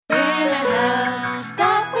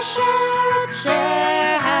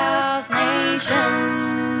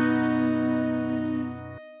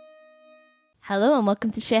Hello and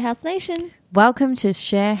welcome to Sharehouse Nation. Welcome to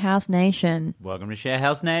Sharehouse Nation. Welcome to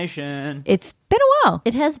Sharehouse Nation. It's been a while.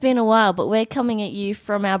 It has been a while, but we're coming at you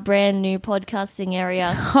from our brand new podcasting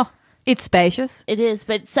area. It's spacious. It is,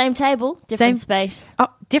 but same table, different space. Oh,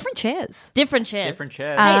 different chairs. Different chairs. Different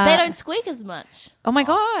chairs. Hey, they don't squeak as much. Oh my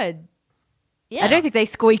God. Yeah. I don't think they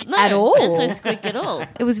squeak no, at all. There's no squeak at all.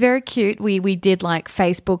 It was very cute. We did like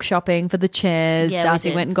Facebook shopping for the chairs. Yeah, we Darcy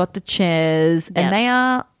did. went and got the chairs, Yep. and they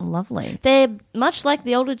are lovely. They're much like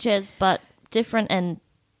the older chairs, but different and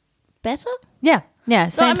better. Yeah, yeah,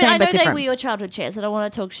 So, same, I know but they different. were your childhood chairs. I don't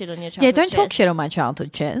want to talk shit on your childhood Yeah, don't chairs. talk shit on my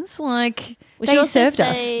childhood chairs. Like, We should they also served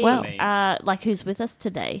say, us well. like who's with us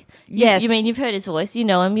today? Yes. You mean you've heard his voice, you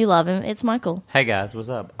know him, you love him. It's Michael. Hey guys, what's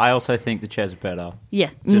up? I also think the chairs are better.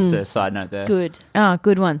 Yeah. Just a side note there. Good. Oh,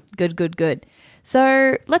 good one. Good.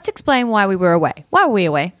 So let's explain why we were away. Why were we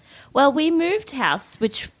away? Well, we moved house,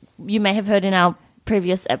 which you may have heard in our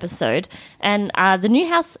previous episode, and the new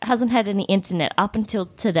house hasn't had any internet up until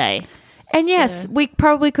today. And yes, we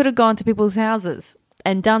probably could have gone to people's houses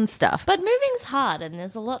and done stuff. But moving's hard, and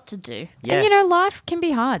there's a lot to do. Yeah. And, you know, life can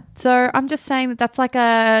be hard. So I'm just saying that that's like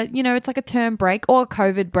a, you know, it's like a term break or a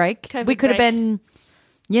COVID break. COVID we could have break. been,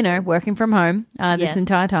 you know, working from home this Yeah.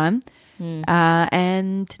 entire time.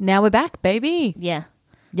 And now we're back, baby. Yeah,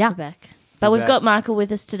 Yeah. we're back. But We're we've back. got Michael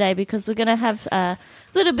with us today because we're going to have a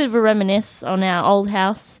little bit of a reminisce on our old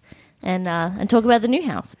house and talk about the new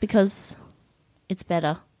house because it's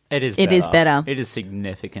better. It is It better. is better. It is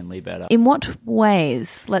significantly better. In what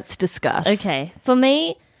ways? Let's discuss. Okay, for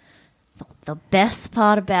me, the best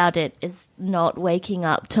part about it is not waking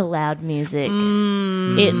up to loud music.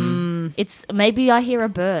 It's maybe I hear a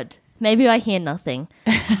bird, maybe I hear nothing.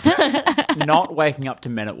 Not waking up to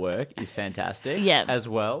Men at Work is fantastic. Yeah. As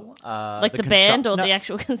well. Like the band or the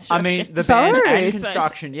actual construction. I mean, the band and Both.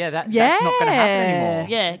 construction. Yeah, that's not Yeah. going to happen anymore.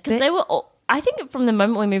 yeah, because they were. I think from the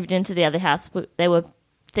moment we moved into the other house, there were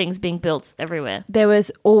things being built everywhere. There was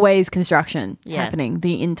always construction Yeah. happening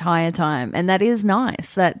the entire time. And that is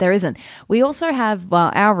nice that there isn't. We also have,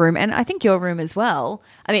 well, our room, and I think your room as well.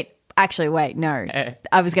 I mean, actually, wait, no.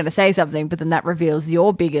 I was going to say something, but then that reveals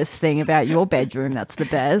your biggest thing about your bedroom. That's the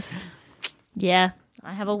best. Yeah,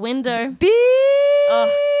 I have a window. Big.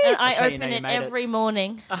 Oh, and I So you open know you it made it. every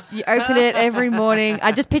morning. You open it every morning.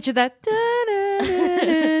 I just picture that.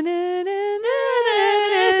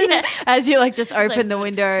 As you like just open the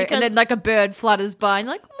window because- and then like a bird flutters by and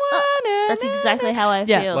you're like, That's exactly how I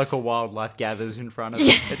Yeah. feel. Local wildlife gathers in front of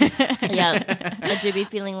it. Yeah, I do be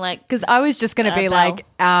feeling like because I was just going to be Belle. like,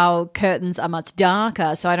 our curtains are much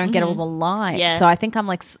darker, so I don't get all the light. Yeah. So I think I'm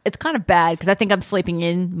like, it's kind of bad because I think I'm sleeping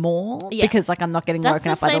in more Yeah. because like I'm not getting That's woken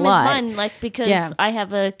the up by the same light. as mine. Like because Yeah. I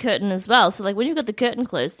have a curtain as well. So like when you've got the curtain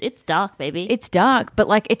closed, it's dark, baby. It's dark, but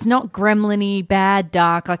like it's not gremlin-y bad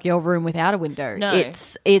dark like your room without a window. No.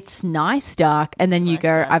 It's nice dark, and then you nice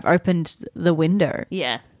go, dark. I've opened the window.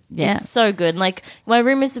 Yeah. Yeah. It's so good. Like, my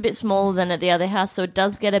room is a bit smaller than at the other house, so it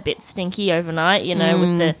does get a bit stinky overnight, you know,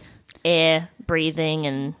 with the air breathing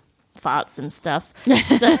and farts and stuff.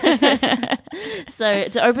 So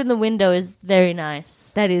to open the window is very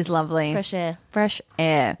nice. That is lovely. Fresh air. Fresh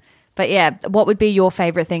air. But yeah, what would be your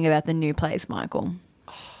favorite thing about the new place, Michael?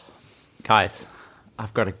 Guys,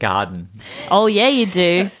 I've got a garden. Oh, yeah, you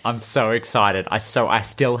do. I'm so excited. I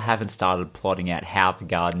still haven't started plotting out how the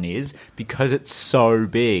garden is because it's so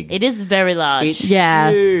big. It is very large. It's Yeah.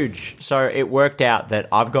 huge. So it worked out that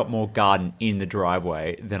I've got more garden in the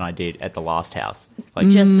driveway than I did at the last house. Like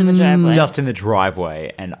just in the driveway. just in the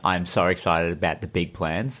driveway, and I'm so excited about the big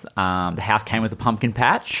plans. The house came with a pumpkin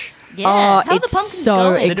patch. yeah. Oh, How are the it's pumpkins so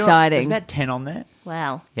going? They're doing- exciting. There's about 10 on there.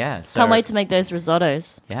 Wow. Yeah. So, Can't wait to make those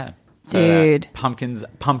risottos. Yeah. So, Dude.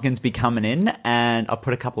 pumpkins be coming in, and I'll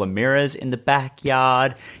put a couple of mirrors in the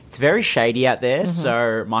backyard. It's very shady out there,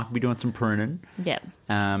 so Mike will be doing some pruning. Yeah.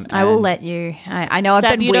 I will let you. I know I've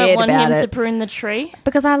Sab, been you weird don't want about him it to prune the tree?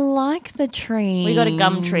 because I like the tree. We got a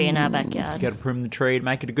gum tree in our backyard. You got to prune the tree to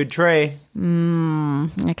make it a good tree.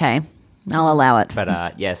 Okay, I'll allow it.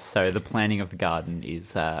 But yes, so the planning of the garden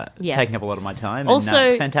is taking up a lot of my time. Also, and,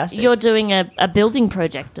 it's fantastic. you're doing a building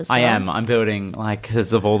project as well. I am. I'm building, like,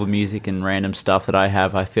 because of all the music and random stuff that I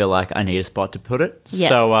have, I feel like I need a spot to put it. Yeah.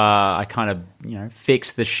 So I kind of,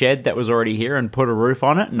 fixed the shed that was already here and put a roof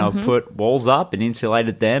on it, and I've put walls up and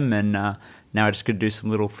insulated them, and now I just got to do some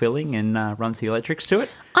little filling and run the electrics to it.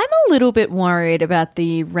 I'm a little bit worried about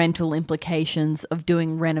the rental implications of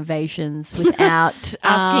doing renovations without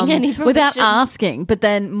Asking any permission. without asking. But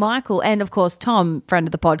then Michael and of course Tom, friend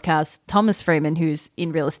of the podcast, Thomas Freeman, who's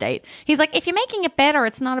in real estate, he's like, if you're making it better,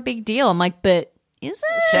 it's not a big deal. I'm like, but Is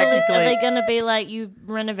it? Technically, Are they going to be like, you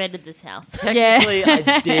renovated this house? technically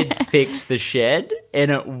I did fix the shed,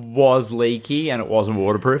 and it was leaky and it wasn't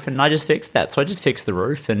waterproof, and I just fixed that. So I just fixed the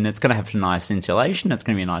roof, and it's going to have some nice insulation. It's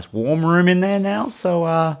going to be a nice warm room in there now. So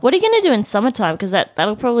What are you going to do in summertime? Because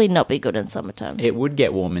that'll probably not be good in summertime. it would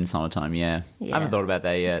get warm in summertime. Yeah. Yeah. I haven't thought about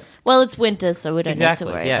that yet. Well, it's winter, so we don't Exactly.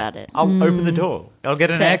 need to worry yeah. about it. I'll open the door. I'll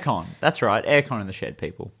get an Fair. aircon. That's right, aircon in the shed,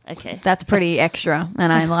 people. Okay. That's pretty extra,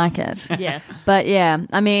 and I like it. Yeah. But yeah,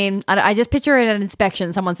 I mean, I just picture it at an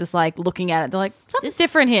inspection. Someone's just like looking at it. They're like, something's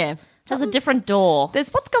different here. Has a different door. There's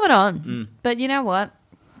what's going on. But you know what?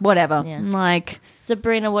 Whatever. Yeah. Like,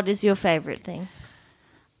 Sabrina, what is your favorite thing?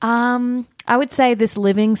 I would say this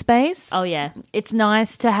living space. Oh, yeah. It's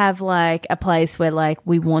nice to have like a place where like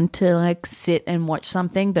we want to like sit and watch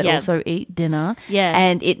something, but Yeah. also eat dinner. Yeah.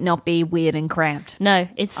 And it not be weird and cramped. No,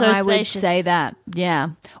 it's so I would spacious. say that. Yeah.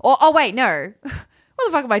 Oh wait, no. What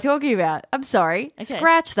the fuck am I talking about? I'm sorry. Okay.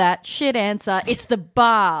 Scratch that shit answer. It's the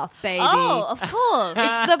bath, baby. Oh, of course.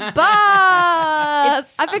 It's the bath.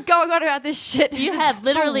 It's- I've been going on about this shit. You have for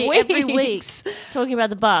literally every week weeks. talking about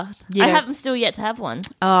the bath. You I know- haven't still yet to have one.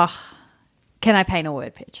 Oh, can I paint a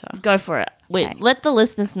word picture? Go for it. Wait, Okay. let the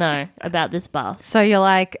listeners know about this bath. So you're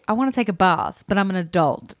like, I want to take a bath, but I'm an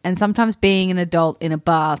adult. And sometimes being an adult in a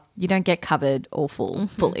bath, you don't get covered or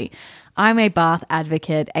fully. I'm a bath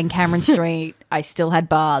advocate, and Cameron Street, I still had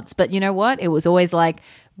baths. But you know what? It was always like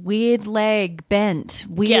weird leg bent,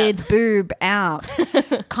 weird Yeah. boob out,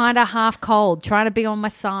 kind of half cold, trying to be on my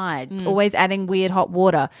side, always adding weird hot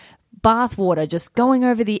water. Bath water just going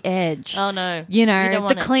over the edge. Oh, no. You You know, don't the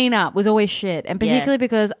want it. cleanup was always shit. And Yeah. particularly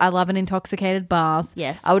because I love an intoxicated bath.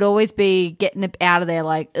 Yes. I would always be getting it out of there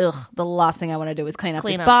like, ugh, the last thing I want to do is clean up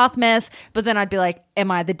Clean this up. bath mess. But then I'd be like, am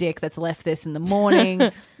I the dick that's left this in the morning?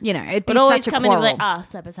 You know, it'd be But always such a come in and quarrel. be like,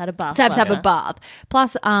 Sab has had a bath. Sabs have last a bath.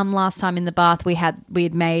 Plus, last time in the bath we had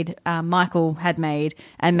made Michael had made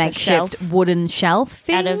a makeshift shelf. wooden shelf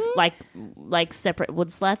thing out of like separate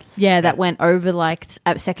wood slats. Yeah, that went over like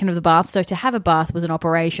a section of the bath. So to have a bath was an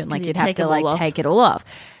operation. Like you'd you'd have take to them like all off. take it all off.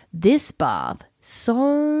 This bath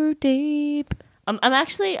so deep. I'm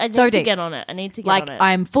actually, I need So to deep. get on it. I need to get Like on it.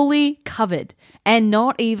 I'm fully covered and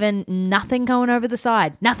not even nothing going over the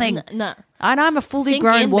side. Nothing. No. And I'm a fully Sink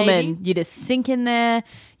grown in, woman. baby. You just sink in there.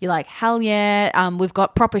 You're like, hell yeah. We've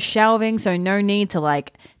got proper shelving, so no need to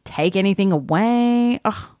like take anything away.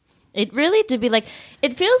 Ugh. It really did be like,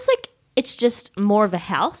 it feels like it's just more of a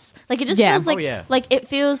house. Like it just Yeah. feels like, Oh, yeah. like it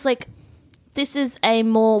feels like this is a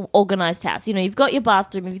more organized house. You know, you've got your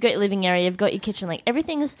bathroom, you've got your living area, you've got your kitchen, like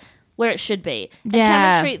everything is where it should be. At Yeah.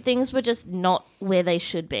 Cameron Street, things were just not where they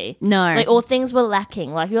should be. No. Like, or things were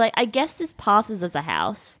lacking. Like, you're like, I guess this passes as a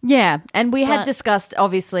house. Yeah, and we had But- discussed,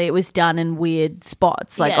 obviously, it was done in weird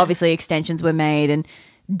spots. Like, Yeah. obviously, extensions were made and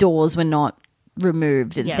doors were not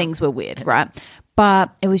removed and Yeah. things were weird, right? But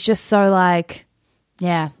it was just so like,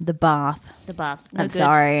 yeah, the bath. The bath. No I'm good.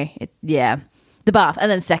 sorry. Yeah, the bath. And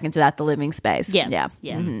then second to that, the living space. Yeah. Yeah.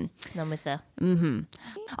 Yeah. No, I'm with her. Oh,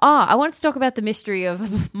 I wanted to talk about the mystery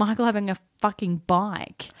of Michael having a fucking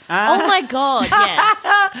bike. Oh my God,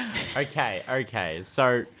 yes. Okay.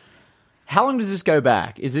 So, how long does this go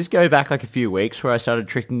back? Is this go back like a few weeks where I started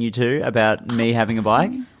tricking you two about me having a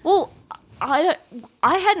bike? Well, I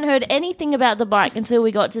hadn't heard anything about the bike until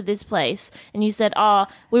we got to this place, and you said,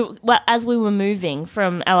 as we were moving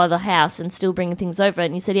from our other house and still bringing things over,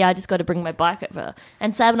 and you said, I just got to bring my bike over.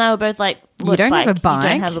 And Sab and I were both like, what don't have a You bike?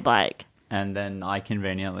 don't have a bike. And then I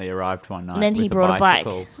conveniently arrived one night. And then he with brought a bike.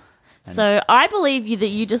 bicycle. So I believe you that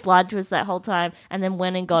you just lied to us that whole time, and then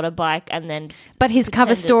went and got a bike, and then But his cover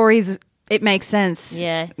pretended- stories, it makes sense.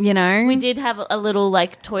 Yeah. You know? We did have a little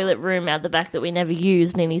like toilet room out the back that we never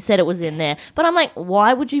used, and he said it was in there. But I'm like,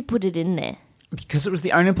 why would you put it in there? Because it was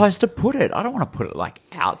the only place to put it. I don't want to put it like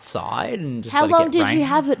outside and just How let it long get did rain. you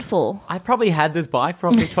have it for? I probably had this bike for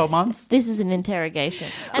probably 12 months. This is an interrogation.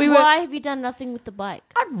 And We were- why have you done nothing with the bike?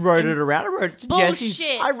 I rode it around. I rode it to Jesse's.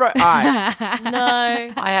 Bullshit. I rode.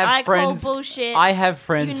 No, I have friends. call bullshit. I have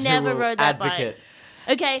friends You never who will rode that advocate. bike.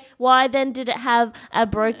 Okay, why then did it have a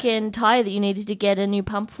broken tire that you needed to get a new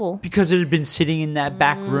pump for? Because it had been sitting in that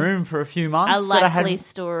back room for a few months. A that I had likely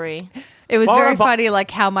story. It was Why would very I buy- funny, like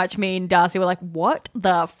how much me and Darcy were like, "What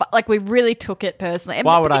the fuck?" Like we really took it personally. And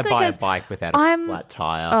Why would I particularly buy a 'cause bike without a I'm- flat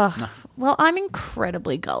tire? Ugh. Well, I'm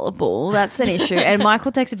incredibly gullible. That's an issue, and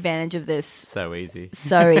Michael takes advantage of this So easy.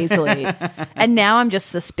 so easily. And now I'm just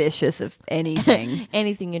suspicious of anything.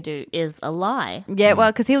 Anything you do is a lie. Yeah,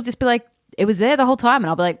 well, because he'll just be like, "It was there the whole time," and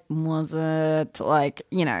I'll be like, "Was it?" Like,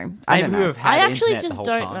 you know, I Maybe don't we know. have had I actually internet the just whole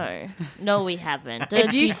don't time. know. No, we haven't.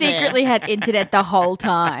 If you secretly had internet the whole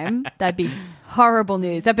time, that'd be horrible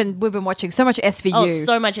news. We've been watching so much SVU. Oh,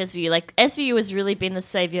 so much SVU. Like, SVU has really been the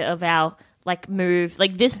savior of our, like, move,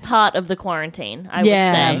 like, this part of the quarantine, I would say.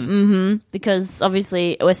 Mm-hmm. Because,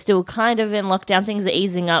 obviously, we're still kind of in lockdown. Things are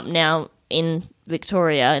easing up now in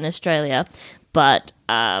Victoria, in Australia. But,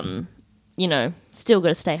 you know, still got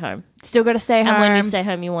to stay home. Still got to stay home. And when you stay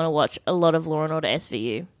home, you want to watch a lot of Law & Order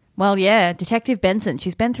SVU. Well, yeah, Detective Benson.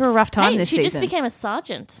 She's been through a rough time this season. She just became a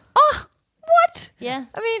sergeant. Oh, what? Yeah.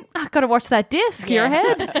 I mean, I've got to watch that disc. Yeah. You're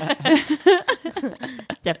ahead.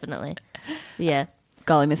 Definitely. Yeah.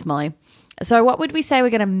 Golly, Miss Molly. So what would we say we're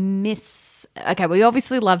going to miss? Okay, we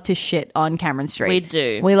obviously love to shit on Cameron Street. We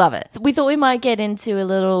do. We love it. We thought we might get into a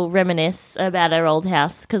little reminisce about our old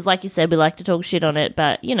house because, like you said, we like to talk shit on it.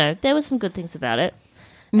 But, you know, there were some good things about it.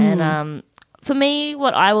 And for me,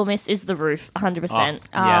 what I will miss is the roof, 100%.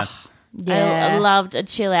 Yeah. Yeah. I loved a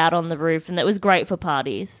chill out on the roof, and that was great for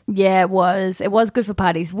parties. Yeah, it was. It was good for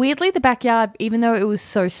parties. Weirdly, the backyard, even though it was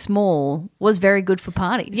so small, was very good for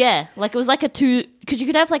parties. Yeah, like it was like a two, because you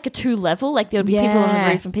could have like a 2-level, like there would be people on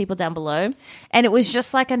the roof and people down below. And it was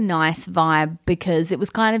just like a nice vibe because it was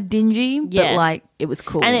kind of dingy, but Yeah. like it was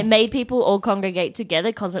cool. And it made people all congregate together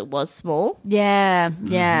because it was small. Yeah,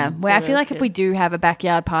 yeah. Well, So I that feel was like if good. we do have a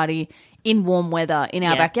backyard party in warm weather in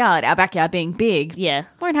our backyard being big, Yeah,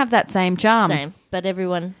 won't have that same charm. same. But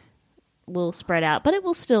everyone will spread out, but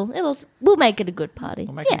we'll make it a good party.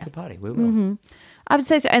 We'll make it a good party. We will. I would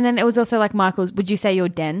say so. And then it was also like Michael's, would you say your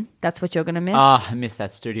den? That's what you're going to miss? Ah, I missed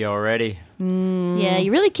that studio already. Yeah,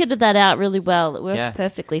 you really kitted that out really well. It worked Yeah.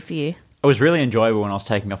 perfectly for you. It was really enjoyable when I was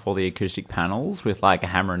taking off all the acoustic panels with like a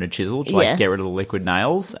hammer and a chisel to like Yeah. get rid of the liquid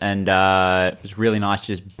nails, and it was really nice to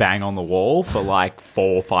just bang on the wall for like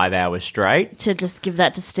 4 or 5 hours straight. To just give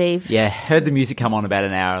that to Steve. Yeah, heard the music come on about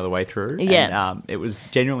an hour of the way through. Yeah. and, it was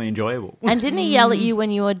genuinely enjoyable. And didn't he yell at you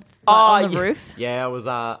when you were on the yeah. roof? Yeah, I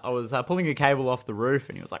was pulling a cable off the roof,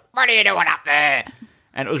 and he was like, "What are you doing up there?"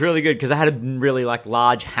 And it was really good because I had a really like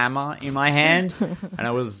large hammer in my hand, and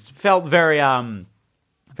I felt very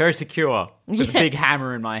very secure with a big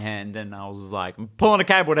hammer in my hand, and I was like, "I'm pulling a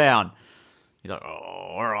cable down." He's like, "Oh,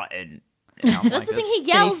 all right." And I'm That's like, the thing, he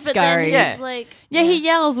yells, but then scary. he's Yeah. like... Yeah, he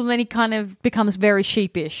yells and then he kind of becomes very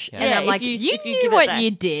sheepish. And Yeah, I'm if like, you- you if you knew give it what back. you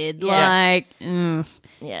did. Yeah. Like,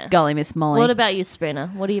 Yeah. golly, Miss Molly. What about you, Sprinter?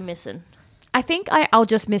 What are you missing? I think I'll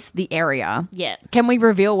just miss the area. Yeah. Can we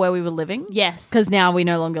reveal where we were living? Yes. Because now we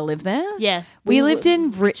no longer live there. Yeah. We lived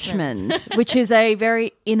in Richmond, which is a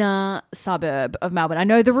very inner suburb of Melbourne. I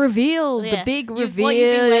know the reveal, the big reveal. What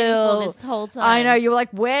you've been waiting for this whole time. I know. You were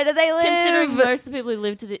like, where do they live? Considering most of the people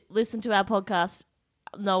who listen to our podcast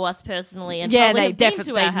know us personally and Yeah, probably they have been to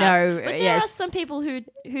definitely our house. know, But there yes. are some people who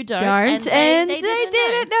don't. Don't. And they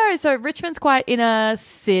didn't know. So Richmond's quite inner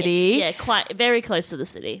city. Yeah, quite very close to the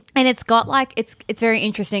city. And it's got like it's very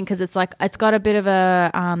interesting because it's like it's got a bit of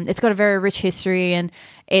a it's got a very rich history, and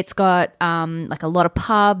it's got like a lot of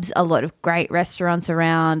pubs, a lot of great restaurants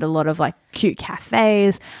around, a lot of like cute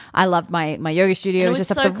cafes. I loved my yoga studio. And It it was was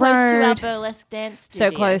just so up the close road. to our burlesque dance studio.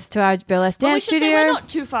 So close to our burlesque But we dance should studio. say we're not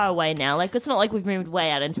too far away now. Like, it's not like we've moved way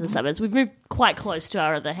out into the suburbs. We've moved quite close to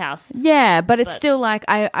our other house. Yeah, but it's But still like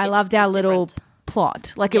I loved our little different.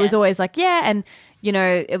 plot. Like it Yeah. was always like, yeah, and you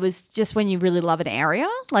know, it was just when you really love an area.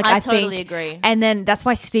 Like I I totally think, agree. And then that's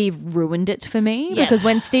why Steve ruined it for me Yeah. because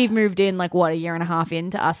when Steve moved in, like what, a year and a half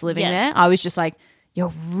into us living Yeah. there, I was just like,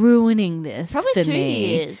 you're ruining this Probably for 2 me.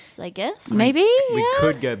 years, I guess. Maybe, We yeah.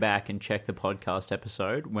 could go back and check the podcast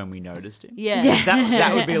episode when we noticed him. Yeah.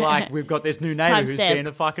 That would be like, we've got this new neighbor who's Timestamp. being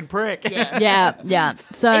a fucking prick. Yeah. yeah.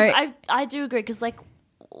 So I do agree because like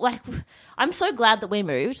I'm so glad that we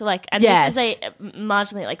moved. Like, and Yes. this is a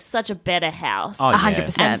marginally like such a better house. Oh, yeah.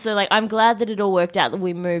 100%. And so like I'm glad that it all worked out that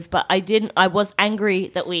we moved, but I was angry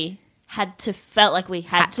that we felt like we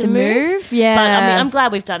had to move. Yeah. But I mean, I'm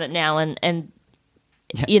glad we've done it now, and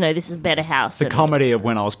you know, this is a better house. The and- comedy of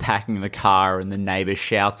when I was packing the car and the neighbour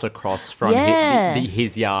shouts across from Yeah.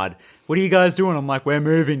 his yard, "What are you guys doing?" I'm like, "We're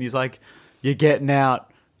moving." He's like, "You're getting out.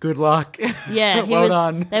 Good luck." Yeah, well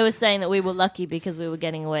done. They were saying that we were lucky because we were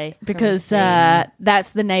getting away from because Steve,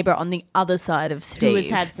 that's the neighbor on the other side of Steve. who has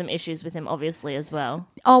had some issues with him, obviously as well.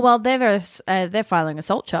 Oh well, they're filing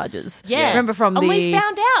assault charges. Yeah, remember from and the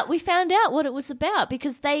we found out what it was about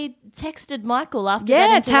because they texted Michael after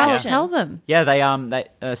that tell interaction. them. Yeah,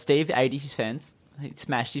 they Steve ate his fence. He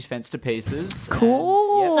smashed his fence to pieces.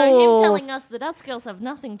 Cool. And- So him telling us that us girls have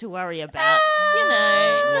nothing to worry about, you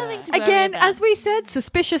know, nothing to worry Again, about. as we said,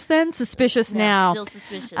 suspicious then, suspicious now. Still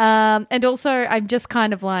suspicious. And also, I'm just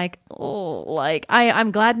kind of like,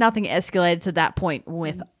 I'm glad nothing escalated to that point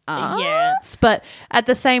with Yeah. But at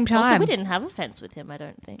the same time, Also, we didn't have a fence with him, I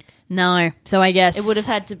don't think. no. So I guess It would have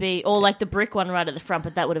had to be, or like the brick one right at the front,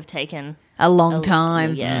 but that would have taken a long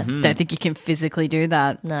time. yeah. Don't think you can physically do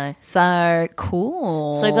that. no. So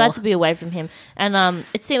cool. So glad to be away from him. And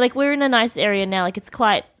it seemed like we're in a nice area now. Like it's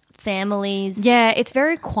quite families. Yeah, it's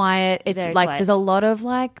very quiet. It's Very like quiet. there's a lot of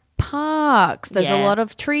like parks. There's a Yeah. lot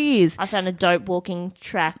of trees. I found a dope walking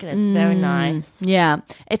track, and it's very nice. Yeah,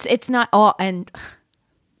 it's not. Oh, and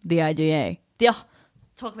the IGA.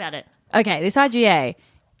 Talk about it. Okay, this IGA,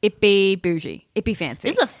 it be bougie. It be fancy.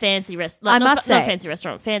 This is a fancy restaurant. I not, must not say. fancy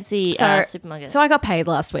restaurant. Fancy So, supermarket. so I got paid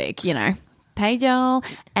last week, paid y'all.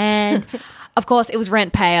 And of course it was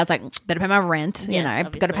rent pay. I was like, better pay my rent, Yes, got to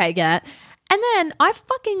obviously. pay that. And then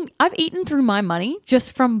I've eaten through my money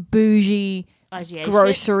just from bougie IGA shit.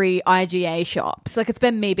 grocery IGA shops. Like it's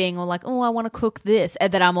been me being all like, oh, I want to cook this.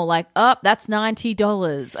 And then I'm all like, oh, that's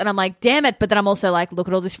 $90. And I'm like, damn it. But then I'm also like, look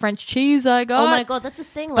at all this French cheese I got. Oh my god, that's a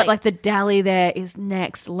thing. But like the deli there is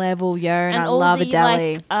next level, yo. And I all love the, a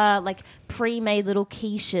deli. like pre-made little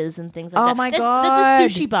quiches and things like Oh that. my There's God. a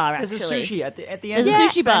sushi bar actually. There's a sushi at the end. There's a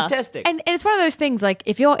It's sushi bar. Fantastic. And it's one of those things like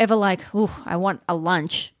if you're ever like, oh, I want a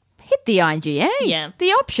lunch, hit the IGA. Yeah.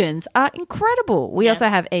 The options are incredible. We Yeah. also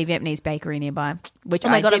have a Vietnamese bakery nearby, which Oh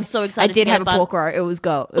my I God, did, I'm so excited I to did get have a a bun. pork roll. It was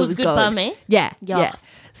good. It was good banh mi? Yeah. Yuck. Yeah.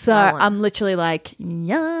 So I want. I'm literally like,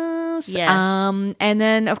 yes. Yeah. And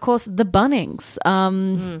then of course the Bunnings.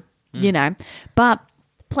 But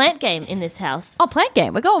Plant game in this house. plant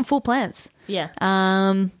game. We're going full plants. Yeah.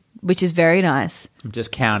 Which is very nice. I'm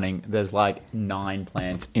just counting. There's like 9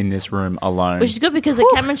 plants in this room alone. Which is good because at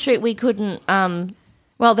Cameron Street we couldn't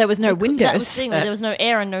Well, there was no that was windows. the thing, there was no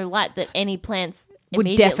air and no light that any plants Would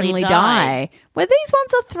immediately definitely die. Where these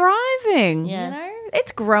ones are thriving. Yeah.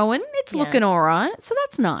 It's growing. It's Yeah. looking all right. So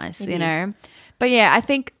that's nice, It you is. know. But yeah,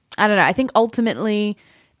 I don't know. I think ultimately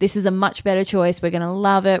this is a much better choice. We're going to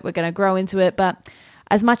love it. We're going to grow into it. But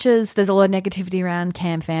as much as there's a lot of negativity around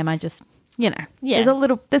Cam Fam, I just, Yeah.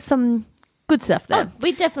 there's some good stuff there. Oh,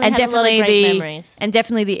 we definitely had a lot of great memories. And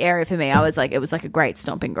definitely the area for me, it was like a great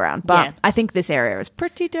stomping ground. But Yeah. I think this area is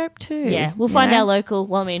pretty dope too. Yeah, we'll you find know? our local.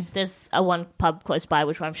 Well, I mean, there's one pub close by,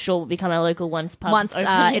 which I'm sure will become our local once pub Once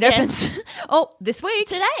open it again. opens. Oh, this week.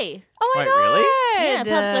 today. Oh my Wait, god! really? Yeah,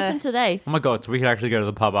 pub's open today. Oh my god, so we could actually go to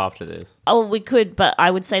the pub after this. Oh, we could, but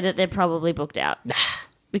I would say that they're probably booked out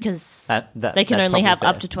because That- they can that's only probably have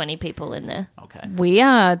up fair. to 20 people in there. Okay. We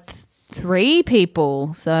are 3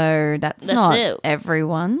 people, so that's not it.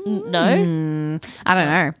 everyone. No, I don't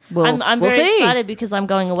know. I'm we'll very see. excited because I'm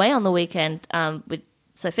going away on the weekend with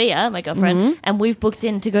Sophia, my girlfriend, Mm-hmm. and we've booked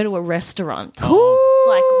in to go to a restaurant. Oh. It's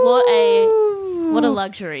like what a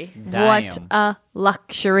luxury. What Damn. a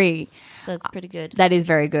luxury. So it's pretty good. That is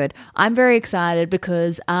very good. I'm very excited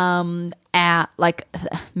because our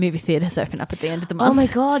movie theaters open up at the end of the month. Oh my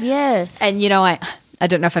god, yes. And I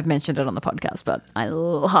don't know if I've mentioned it on the podcast, but I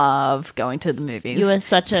love going to the movies. You are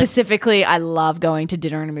such a- specifically, I love going to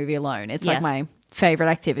dinner and a movie alone. It's Yeah. like my favorite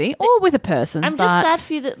activity, or with a person. I'm just but- sad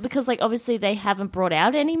for you because obviously they haven't brought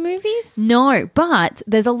out any movies. No, but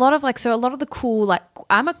there's a lot of a lot of the cool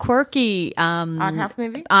I'm a quirky Art house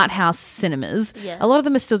movie. art house cinemas. Yeah. A lot of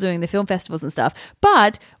them are still doing the film festivals and stuff.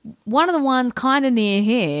 But one of the ones kind of near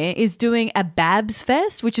here is doing a Babs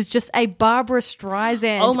Fest, which is just a Barbara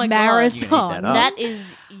Streisand Oh my God. marathon. You can eat that up. That is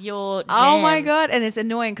your jam. Oh my god! And it's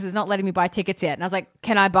annoying because it's not letting me buy tickets yet. And I was like,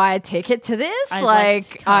 "Can I buy a ticket to this? I'd like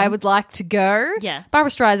to come. I would like to go." Yeah. Barbara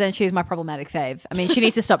Streisand, she's my problematic fave. I mean, she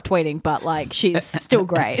needs to stop tweeting, but she's still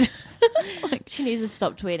great. She needs to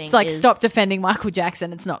stop tweeting. It's stop defending Michael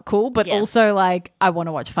Jackson. It's not cool, but Yeah. also I want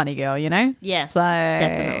to watch Funny Girl. Yeah, So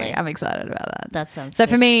definitely. I'm excited about that. That sounds So good.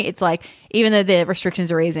 for me, it's even though the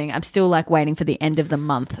restrictions are easing, I'm still waiting for the end of the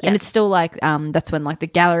month, Yeah. and it's still that's when the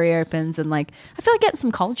gallery opens, and I feel like getting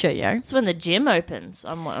some culture, yo. It's when the gym opens.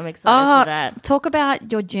 I'm excited for that. Talk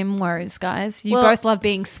about your gym woes, guys. You Well- both love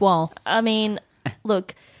being swole. I mean,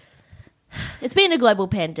 look, it's been a global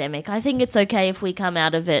pandemic. I think it's okay if we come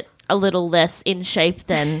out of it a little less in shape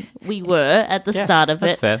than we were at the start of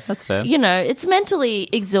That's it. fair. That's fair. You know, it's mentally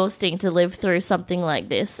exhausting to live through something like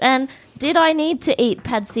this. And did I need to eat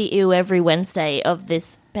pad see ew every Wednesday of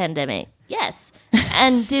this pandemic? Yes.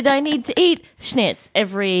 And did I need to eat schnitz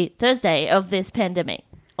every Thursday of this pandemic?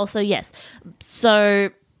 Also, yes.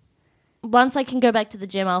 So once I can go back to the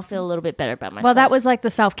gym, I'll feel a little bit better about myself. Well, that was the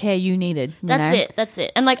self-care you needed. That's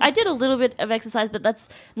it. And I did a little bit of exercise, but that's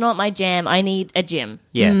not my jam. I need a gym.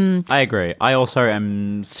 Yeah, I agree. I also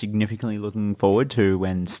am significantly looking forward to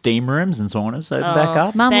when steam rooms and saunas open back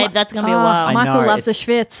up. Mum, Babe, that's gonna be a while. I Michael know, loves a it's-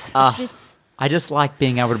 schwitz. It's I just like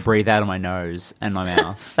being able to breathe out of my nose and my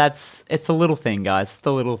mouth. It's the little thing, guys.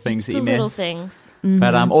 The little things that the you little miss. things.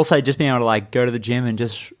 But also just being able to like go to the gym and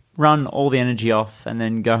just run all the energy off and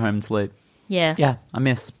then go home and sleep. Yeah. Yeah, I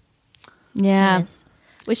miss. Yeah. Yes.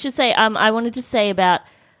 We should say, I wanted to say about,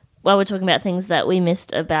 while we're talking about things that we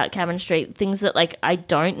missed about Cameron Street, things that like I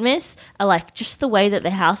don't miss are like just the way that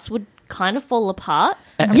the house would kind of fall apart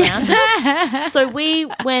around us. So we're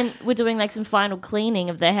doing like some final cleaning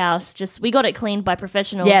of the house. We got it cleaned by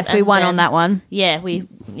professionals. Yes, we and won then- on that one. Yeah,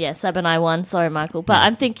 Sab and I won. Sorry, Michael. But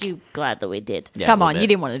I think you're glad that we did. Yeah, Come a on, little you bit.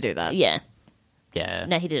 didn't want to do that. Yeah. Yeah.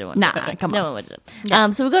 No, he didn't want Nah, to. come No on. one wanted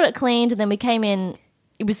it. So we got it cleaned, and then we came in.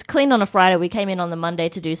 It was cleaned on a Friday. We came in on the Monday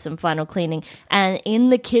to do some final cleaning. And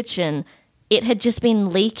in the kitchen, it had just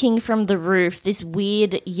been leaking from the roof, this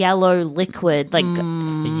weird yellow liquid, like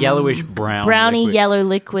A yellowish brown. brownie liquid. yellow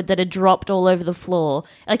liquid that had dropped all over the floor.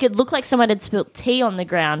 Like it looked like someone had spilt tea on the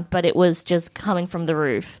ground, but it was just coming from the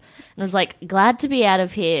roof. And I was like, glad to be out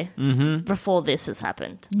of here before this has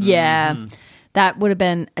happened. Yeah. That would have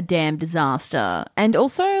been a damn disaster. And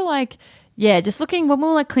also, like, yeah, just looking, when we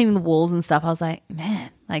were like cleaning the walls and stuff, I was like, man,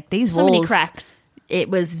 like these So walls. many cracks. It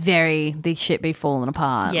was the shit be falling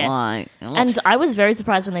apart. Yeah. Like, And I was very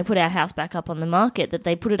surprised when they put our house back up on the market that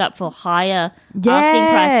they put it up for higher asking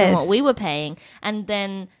price than Yes. what we were paying. And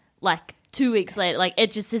then, like, 2 weeks later, like,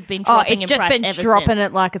 it just has been oh, dropping it's in just price been ever dropping since.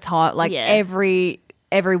 it like it's hot, like Yeah.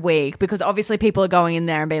 every week, because obviously people are going in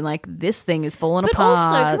there and being like, this thing is falling But apart.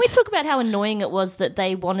 also, can we talk about how annoying it was that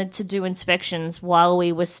they wanted to do inspections while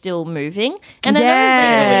we were still moving? And I know legally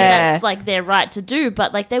Yeah. that's like their right to do,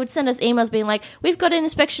 but like they would send us emails being like, "We've got an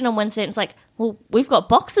inspection on Wednesday." And it's like, well, we've got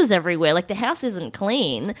boxes everywhere. Like the house isn't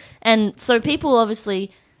clean, and so people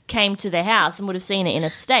obviously came to the house and would have seen it in a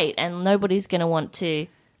state, and nobody's going to want to.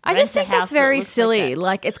 I rent just a think house that's that very looks like silly. that.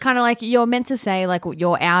 Like, it's kind of like you're meant to say, like,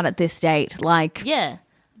 you're out at this date. Like, Yeah.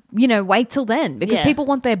 you know, wait till then, because Yeah. people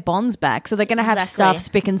want their bonds back, so they're going to have Exactly. stuff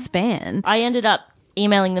spick and span. I ended up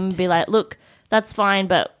emailing them and be like, look, that's fine,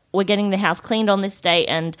 but we're getting the house cleaned on this date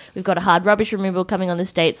and we've got a hard rubbish removal coming on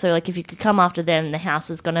this date. So, like, if you could come after them, the house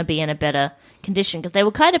is going to be in a better condition. Because they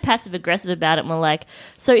were kind of passive aggressive about it and were like,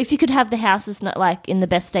 so if you could have the houses not like in the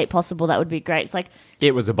best state possible, that would be great. It's like,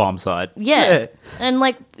 It was a bomb site. yeah. And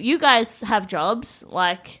like, you guys have jobs.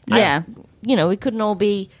 Like, Yeah. we couldn't all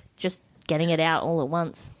be just getting it out all at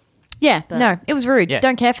once. Yeah, no, it was rude. Yeah.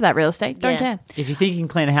 Don't care for that real estate. Don't Yeah. care. If you think you can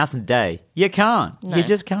clean a house in a day, you can't. No. You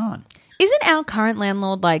just can't. Isn't our current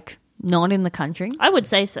landlord, like, not in the country? I would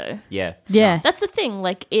say so. Yeah. Yeah. That's the thing.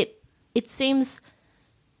 Like it seems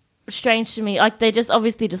strange to me. Like they just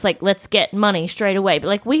obviously just like let's get money straight away. But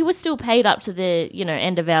like we were still paid up to the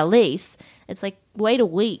end of our lease. It's like wait a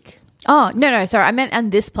week. Oh, no, sorry. I meant,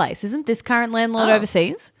 and this place. Isn't this current landlord Oh.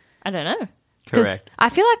 overseas? I don't know. 'Cause Correct. I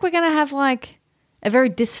feel like we're going to have, like, a very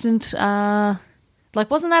distant, like,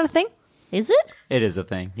 wasn't that a thing? Is it? It is a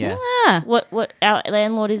thing. Yeah. Ah. What our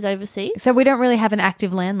landlord is overseas? So we don't really have an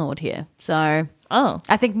active landlord here. So Oh.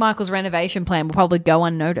 I think Michael's renovation plan will probably go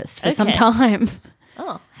unnoticed for some Okay. time.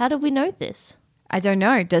 Oh. How did we know this? I don't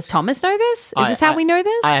know. Does Thomas know this? Is this how we know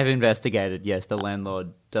this? I have investigated. Yes, the landlord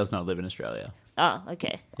does not live in Australia. Oh,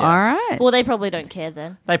 okay. All right. Well, they probably don't care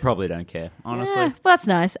then. They probably don't care, honestly. Yeah, well, that's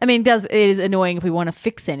nice. I mean, it is annoying if we want to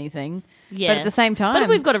fix anything. Yeah. But at the same time. But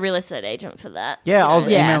we've got a real estate agent for that. Yeah, I was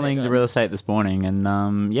Yeah. emailing the real estate this morning,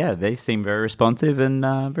 and yeah, they seem very responsive and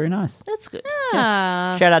very nice. That's good.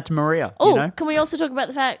 Ah. Shout out to Maria. Oh, you know? can we also talk about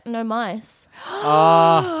the fact no mice?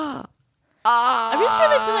 Ah, I just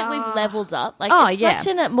really feel like we've leveled up. Like Oh, it's yeah. such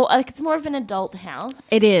it's more of an adult house.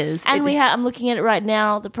 It is. And It- I'm looking at it right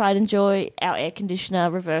now, the Pride and Joy, our air conditioner,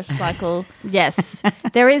 reverse cycle. Yes.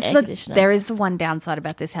 There is Air the conditioner. there is the one downside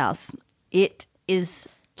about this house. It is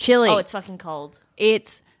chilly. Oh, it's fucking cold.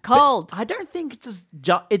 It's cold. I don't think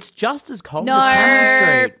it's just as cold No, as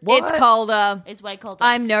Cameron Street. What? it's colder. It's way colder.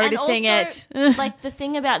 I'm And noticing also, it. like the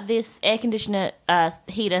thing about this air conditioner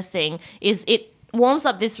heater thing is it warms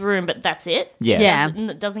up this room, but that's it. Yeah. Yeah.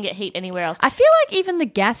 It doesn't get heat anywhere else. I feel like even the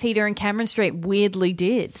gas heater in Cameron Street weirdly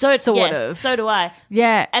did. So it's sort yeah, of. So do I.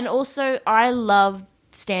 Yeah. And also, I love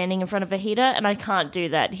standing in front of a heater, and I can't do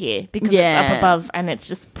that here because Yeah. it's up above and it's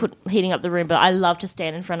just heating up the room. But I love to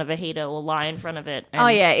stand in front of a heater or lie in front of it. And Oh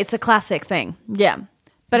yeah, it's a classic thing. Yeah.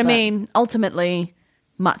 But I mean, ultimately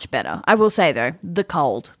much better. I will say though, the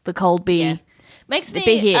cold be Yeah. Makes Be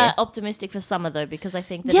me here. optimistic for summer though, because I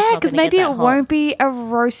think that yeah, because because maybe it won't be a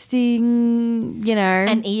roasting, you know.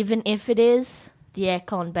 And even if it is, the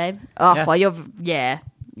aircon, babe. oh, Yeah. well, you're yeah.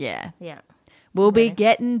 Yeah. We'll be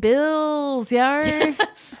getting bills, yo.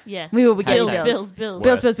 Yeah. We will be getting bills.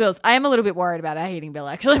 Bills. I am a little bit worried about our heating bill,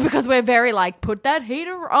 actually, because we're very like, put that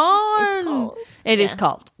heater on. It's cold. It is Yeah.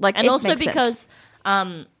 cold. Like, And it also makes because,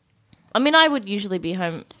 sense. I mean, I would usually be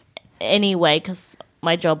home anyway because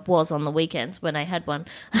my job was on the weekends when I had one.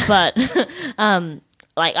 But,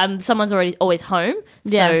 like, someone's always home.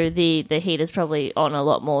 Yeah. So the heater's probably on a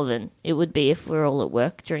lot more than it would be if we're all at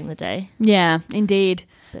work during the day. Yeah, indeed.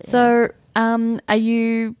 But, yeah. So, are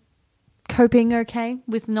you coping okay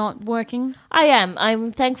with not working? I am.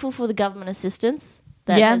 I'm thankful for the government assistance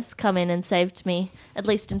that Yeah. has come in and saved me at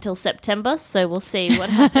least until September. So we'll see what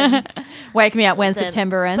happens. Wake me up when then.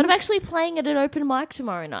 September ends. But I'm actually playing at an open mic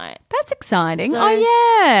tomorrow night. That's exciting. So- oh,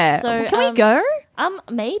 yeah. so, Can we go?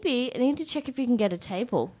 Maybe I need to check if you can get a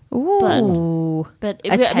table. Ooh. But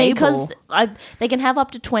A I mean, table. because they can have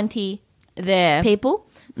up to 20 There. people.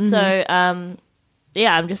 Mm-hmm. So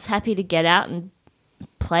yeah, I'm just happy to get out and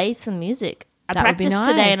play some music. I That would be practiced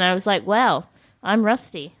today, and nice. I was like, wow, I'm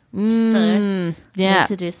rusty. So Yeah. need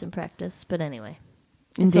to do some practice. But anyway,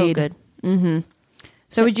 it's all Indeed. good.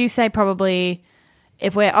 So would you say probably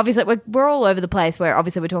if we're obviously we're all over the place where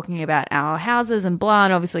obviously we're talking about our houses and blah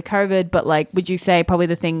and obviously COVID, but like would you say probably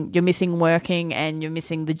the thing you're missing working and you're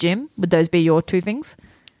missing the gym? Would those be your two things?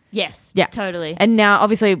 Yes, Yeah. totally. And now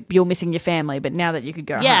obviously you're missing your family, but now that you could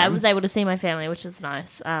go Yeah, I home. was able to see my family, which was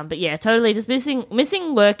nice. But yeah, totally just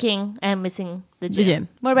missing working and missing the the gym. gym.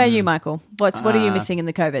 What about you, Michael? What are you missing in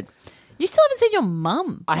the COVID? You still haven't seen your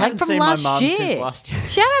mum. I haven't from seen my last mum year. since last year.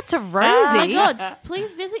 Shout out to Oh Rosie. my god!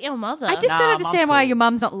 Please visit your mother. I just Nah, don't mum's understand why cool. your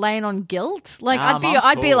mum's not laying on guilt. Like Nah, mum's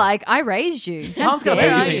I'd be cool. like, I raised you. How Mum's got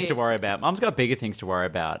dare bigger you? things to worry about. Mum's got bigger things to worry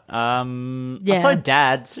about. Yeah. I saw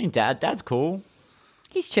Dad. Seen Dad. Dad's cool.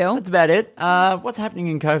 He's chill. That's about it. What's happening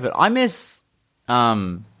in COVID? I miss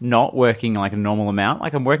not working like a normal amount.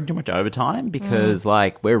 Like I'm working too much overtime because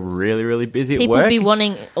like we're really, really busy People at work. be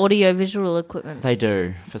wanting audio visual equipment. They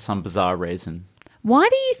do for some bizarre reason. Why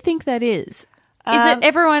do you think that is? Is it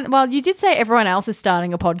everyone? Well, you did say everyone else is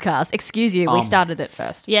starting a podcast. Excuse you, we started it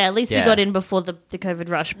first. Yeah, at least we Yeah. got in before the COVID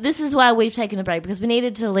rush. This is why we've taken a break because we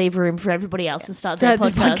needed to leave room for everybody else to start their The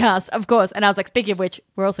podcast. podcast, of course. And I was like, speaking of which,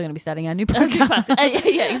 we're also going to be starting our new podcast.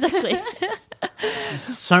 Yeah, exactly.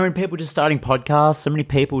 So many people just starting podcasts. So many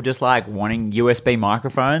people just like wanting USB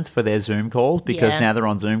microphones for their Zoom calls because Yeah. now they're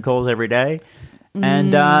on Zoom calls every day.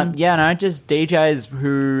 And just DJs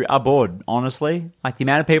who are bored, honestly. Like the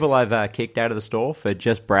amount of people I've kicked out of the store for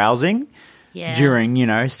just browsing Yeah.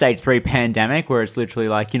 during, stage 3 pandemic where it's literally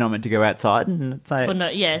like you're not meant to go outside. And it's like,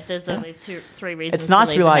 There's only 3 reasons. it's nice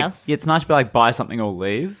to to leave be the like, house. it's nice to be like, buy something or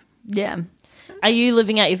leave. Yeah. Are you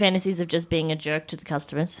living out your fantasies of just being a jerk to the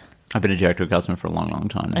customers? I've been a jerk to a customer for a long, long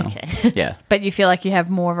time now. Okay. Yeah. But you feel like you have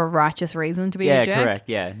more of a righteous reason to be Yeah, a jerk? correct.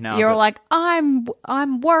 Yeah. No, You're but- like,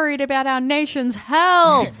 I'm worried about our nation's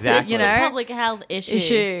health. Exactly. You know? Public health issue.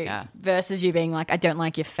 Issue versus you being like, I don't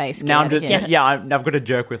like your face. Get now I'm out of just, here. I've got a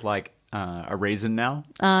jerk with like a reason now.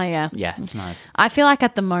 Oh, yeah. Yeah, it's nice. I feel like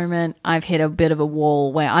at the moment I've hit a bit of a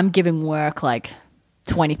wall where I'm giving work like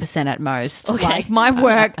 20% at most. Okay. Like my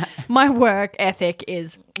work ethic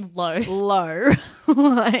is Low. low.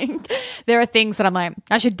 Like there are things that I'm like,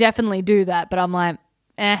 I should definitely do that, but I'm like,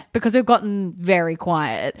 because we've gotten very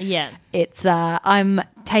quiet. Yeah. It's I'm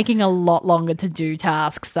taking a lot longer to do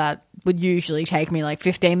tasks that would usually take me like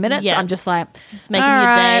 15 minutes. Yeah. I'm just like Just making all your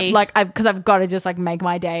right, day- like because I've got to just like make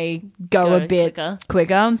my day go a bit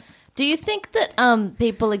quicker. Do you think that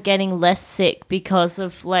people are getting less sick because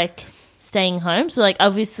of like staying home? So like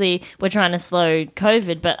obviously we're trying to slow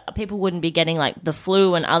COVID, but people wouldn't be getting like the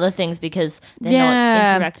flu and other things because they're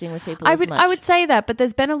not interacting with people I as would much. I would say that, but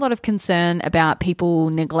there's been a lot of concern about people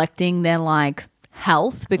neglecting their like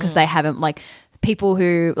health because they haven't like people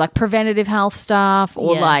who like preventative health stuff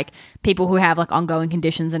or Yeah. like people who have like ongoing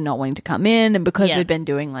conditions and not wanting to come in, and because Yeah. we've been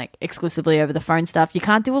doing like exclusively over the phone stuff, you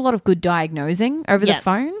can't do a lot of good diagnosing over Yeah, the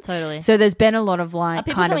phone. totally. So there's been a lot of Are like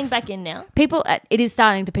people kind coming of back in now? people it is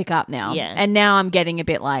starting to pick up now. Yeah. And now I'm getting a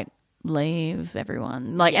bit like leave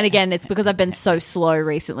everyone. Like and again it's because I've been so slow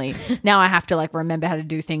recently. Now I have to like remember how to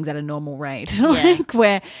do things at a normal rate. Like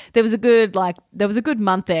where there was a good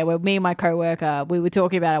month there where me and my coworker we were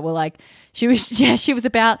talking about it. We're like she was saying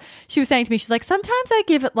to me, she's like, sometimes I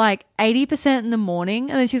give it like 80% in the morning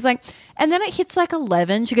and then she's like, and then it hits like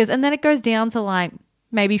 11. She goes, and then it goes down to like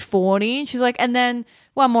maybe 40. She's like, and then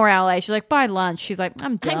one more hour later, she's like, by lunch, she's like,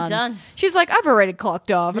 I'm done. done. She's like, I've already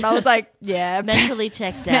clocked off. And I was like, yeah. Mentally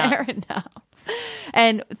checked fair out. enough.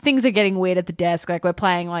 And things are getting weird at the desk. Like we're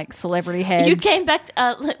playing like celebrity heads. You came back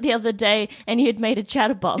the other day and you had made a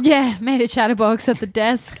chatterbox. Yeah, made a chatterbox at the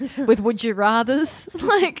desk with would you rathers.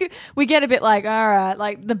 Like we get a bit like, all right,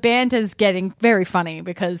 like the banter's getting very funny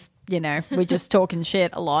because, you know, we're just talking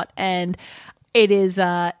shit a lot. And it is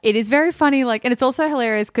very funny. Like, and it's also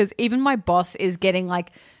hilarious because even my boss is getting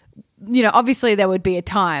like, you know, obviously there would be a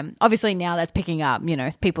time. Obviously now that's picking up, you know,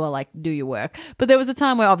 people are like, do your work. But there was a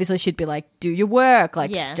time where obviously she'd be like, do your work,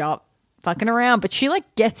 like stop fucking around. But she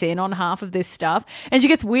like gets in on half of this stuff and she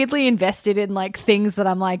gets weirdly invested in like things that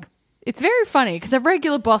I'm like, it's very funny because a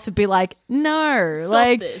regular boss would be like, no,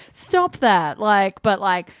 stop that. Like, but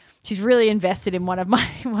like, she's really invested in one of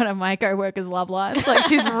my co-workers' love lives. Like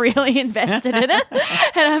she's really invested in it,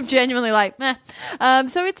 and I'm genuinely like, meh.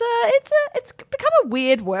 So it's become a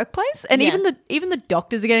weird workplace, and even the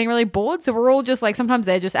doctors are getting really bored. So we're all just like, sometimes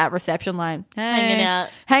they're just at reception, like hanging out.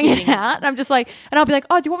 And I'm just like, and I'll be like,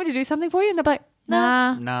 oh, do you want me to do something for you? And they're like,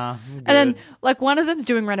 nah. I'm good. And then like one of them's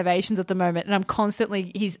doing renovations at the moment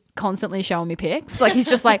and he's constantly showing me pics. Like he's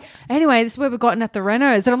just like, anyway, this is where we've gotten at the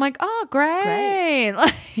renos. And I'm like, oh, great.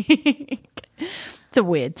 Like, it's a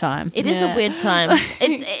weird time. It is a weird time.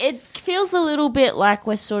 It feels a little bit like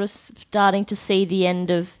we're sort of starting to see the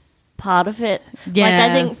end of part of it. Yeah. Like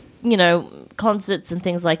I think, you know, concerts and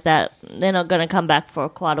things like that, they're not going to come back for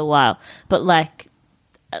quite a while. But like,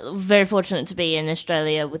 very fortunate to be in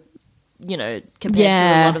Australia with, you know, compared to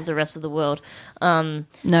a lot of the rest of the world.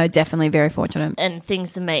 No, definitely very fortunate. And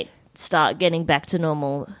things may start getting back to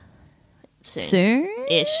normal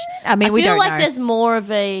soon-ish. I mean, we feel don't like know. there's more of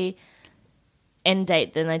a end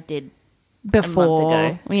date than I did Before. a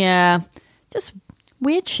month ago. Yeah. Just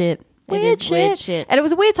weird shit. Weird shit. And it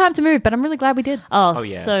was a weird time to move, but I'm really glad we did. Oh,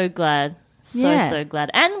 yeah. so glad. So glad.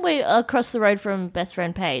 And we're across the road from best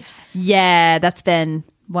friend Paige. Yeah, that's been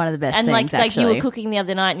one of the best And things, like you actually. were cooking the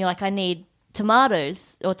other night and you're like, I need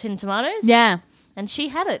tomatoes or tinned tomatoes. Yeah. And she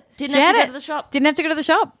had it. Didn't She have had to go it. to the shop. Didn't have to go to the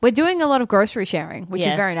shop. We're doing a lot of grocery sharing, which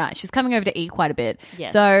Yeah. is very nice. She's coming over to eat quite a bit. Yeah.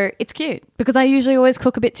 So it's cute because I usually always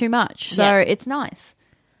cook a bit too much. So Yeah. it's nice.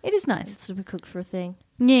 It is nice. It's super cook for a thing.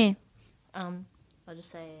 Yeah. I'll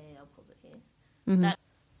just say I'll pause it here. That-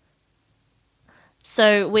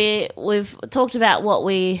 So we've talked about what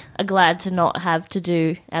we are glad to not have to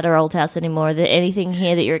do at our old house anymore. Is there anything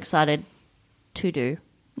here that you're excited to do?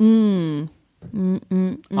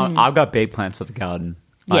 I've got big plans for the garden.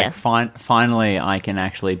 Like, Yeah. Finally, I can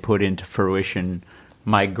actually put into fruition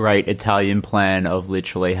my great Italian plan of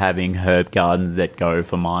literally having herb gardens that go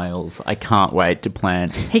for miles. I can't wait to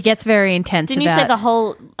plant. He gets very intense Didn't you say the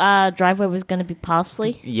whole driveway was going to be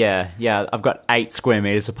parsley? Yeah. I've got 8 square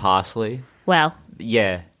meters of parsley. Wow.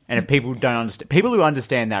 Yeah. And if people don't understand, people who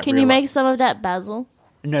understand that, Can you make some of that basil?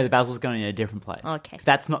 No, the basil's going in a different place. Okay.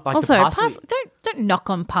 That's not like Also, the parsley. don't knock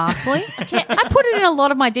on parsley. I put it in a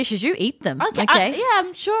lot of my dishes. You eat them. Okay. Yeah,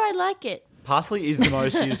 I'm sure I like it. Parsley is the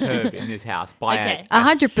most used herb in this house by Okay.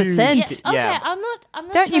 100%. Yeah, huge- okay, yeah. I'm not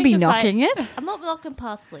Don't you trying be to knocking fight. it. I'm not knocking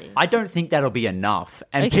parsley. I don't think that'll be enough.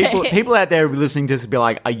 And Okay. people out there listening to this will be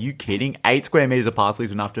like, are you kidding? 8 square meters of parsley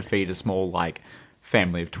is enough to feed a small, like,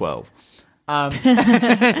 family of 12.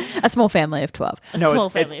 A small family of 12. No, small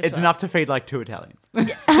it's, family of it's 12. enough to feed, like, 2 Italians.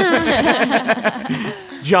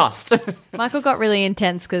 Just. Michael got really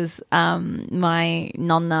intense because my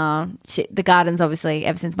nonna, the gardens obviously,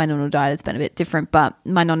 ever since my nonna died, it's been a bit different, but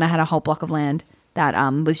my nonna had a whole block of land that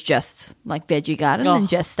was just like veggie garden and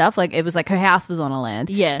just stuff. Like it was like her house was on a land.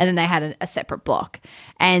 Yeah. And then they had a separate block.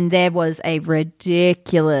 And there was a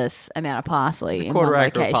ridiculous amount of parsley in one quarter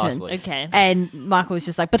acre of location. parsley. Okay. And Michael was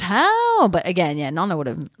just like, but how? But again, yeah, Nonna would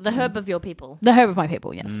have. The herb of your people. The herb of my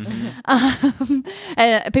people, yes.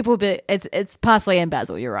 People would be, it's parsley and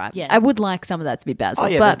basil, you're right. Yeah. I would like some of that to be basil. Oh,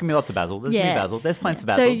 yeah, but there's going to be lots of basil. There's going to be basil. There's plants of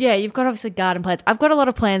basil. so yeah, you've got obviously garden plants. I've got a lot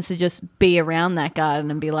of plans to just be around that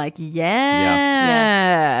garden and be like, yeah.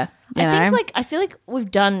 I feel like we've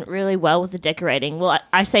done really well with the decorating. Well,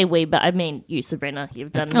 I say we, but I mean you, Sabrina.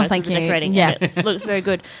 You've done most thank of the you. decorating. Yeah. And it looks very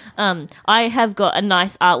good. I have got a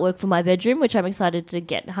nice artwork for my bedroom, which I'm excited to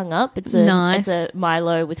get hung up. It's Nice. It's a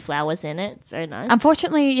Milo with flowers in it. It's very nice.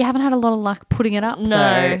 Unfortunately, you haven't had a lot of luck putting it up. No,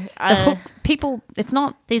 though. The hooks, people, it's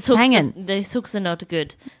not These hooks, hanging. these hooks are not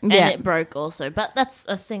good, and Yeah. it broke also. But that's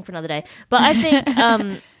a thing for another day. But I think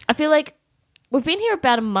I feel like we've been here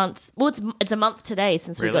about a month. Well, it's a month today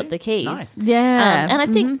since we Really? got the keys. Nice. Yeah. And I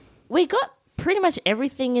think we got pretty much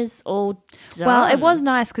everything is all done. Well, it was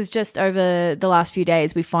nice because just over the last few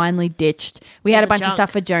days, we finally ditched. We had the a bunch of junk.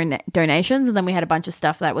 stuff for donations, and then we had a bunch of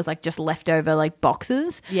stuff that was like just leftover like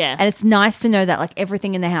boxes. Yeah. and it's nice to know that like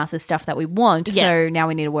everything in the house is stuff that we want. Yeah. So now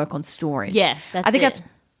we need to work on storage. Yeah, that's I think it. that's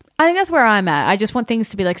I think that's where I'm at. I just want things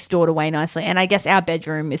to be like stored away nicely. And I guess our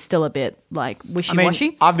bedroom is still a bit like I mean,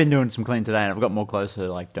 wishy-washy. I've been doing some clean today, and I've got more clothes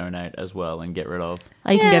to like donate as well and get rid of.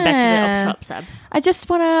 Oh, you can go back to the Yeah. op shop, Sab. I just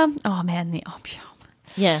want to... Oh, man, the op shop.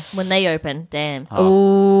 Yeah, when they open, damn.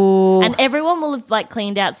 Oh. And everyone will have like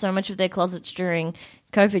cleaned out so much of their closets during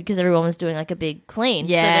COVID because everyone was doing like a big clean.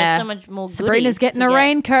 So Yeah. there's so much more. Sabrina's goodies getting to a get.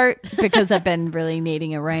 raincoat because I've been really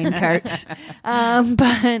needing a raincoat.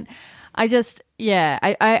 But I just, yeah,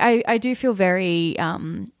 I do feel very,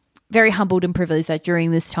 very humbled and privileged that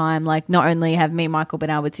during this time, like not only have me and Michael been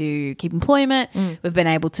able to keep employment, we've been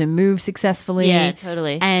able to move successfully. Yeah,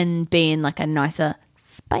 totally. And be in like a nicer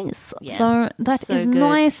space. Yeah. So that is So good.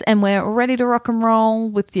 nice. And we're ready to rock and roll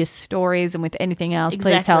with your stories and with anything else.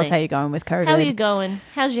 Please tell us Exactly. how you're going with COVID. How are you going?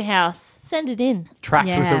 How's your house? Send it in. Trapped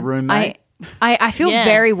with a roommate. I feel Yeah.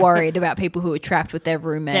 very worried about people who are trapped with their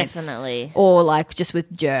roommates. Definitely. Or like just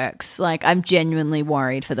with jerks. Like I'm genuinely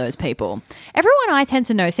worried for those people. Everyone I tend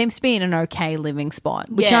to know seems to be in an okay living spot,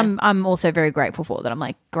 which Yeah. I'm also very grateful for. That I'm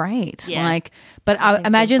like, great. Yeah. Like, but I Things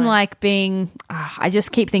imagine fine. like being. I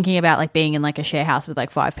just keep thinking about like being in like a share house with like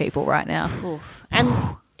 5 people right now, Oof. And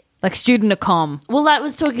like student accom. well, I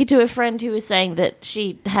was talking to a friend who was saying that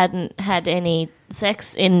she hadn't had any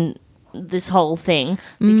sex in this whole thing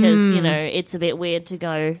because you know it's a bit weird to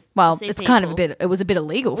go. Well, see it's kind of a people. bit. It was a bit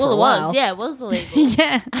illegal for Well, a it while. was. Yeah, it was illegal.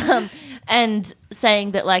 Yeah. And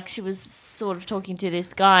saying that like she was sort of talking to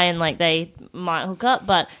this guy and like they might hook up,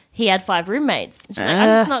 but he had 5 roommates. She's like,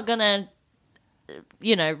 I'm just not gonna,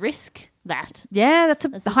 risk that. Yeah, that's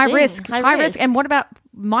That's a the high thing. risk. High High risk. risk. And what about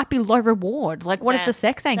might be low reward? Like, what if Yeah, the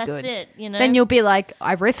sex ain't that's good? it, you know? Then you'll be like,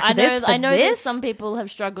 I risked I know. this for I know that this. some people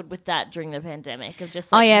have struggled with that during the pandemic of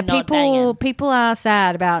just Oh like, yeah, not people banging. are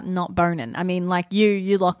sad about not boning. I mean, like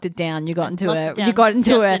you locked it down. You got into Locked it a down you got into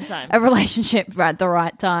just a, in time. a relationship at the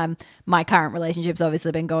right time. My current relationship's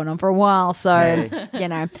obviously been going on for a while, so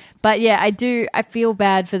But yeah, I feel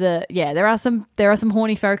bad for there are some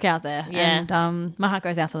horny folk out there, Yeah. and my heart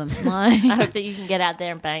goes out to them. I hope that you can get out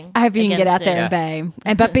there and bang. I hope you can again get out soon. there and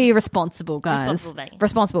bang, but be responsible, guys. Responsible banging.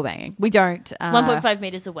 Responsible banging. We don't 1.5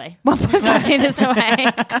 meters away, 1.5 meters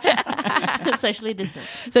away. socially distant.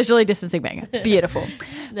 Socially distancing banging. Beautiful.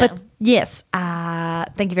 But yes,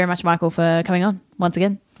 thank you very much, Michael, for coming on once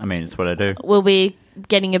again. I mean, it's what I do. We'll be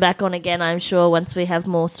getting you back on again, I'm sure, once we have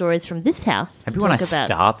more stories from this house. Maybe to when I talk about.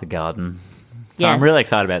 start the garden. So Yes. I'm really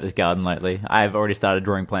excited about this garden lately. I've already started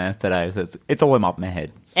drawing plans today, so it's all in my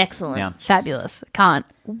head. Excellent. Yeah. Fabulous. Can't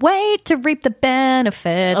wait to reap the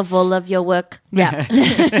benefits Of all of your work. Yeah.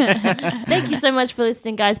 Thank you so much for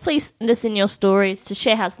listening, guys. Please send us in your stories to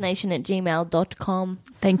sharehousenation@gmail.com,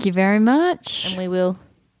 Thank you very much. and we will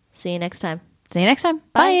see you next time. See you next time.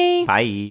 Bye. Bye. Bye.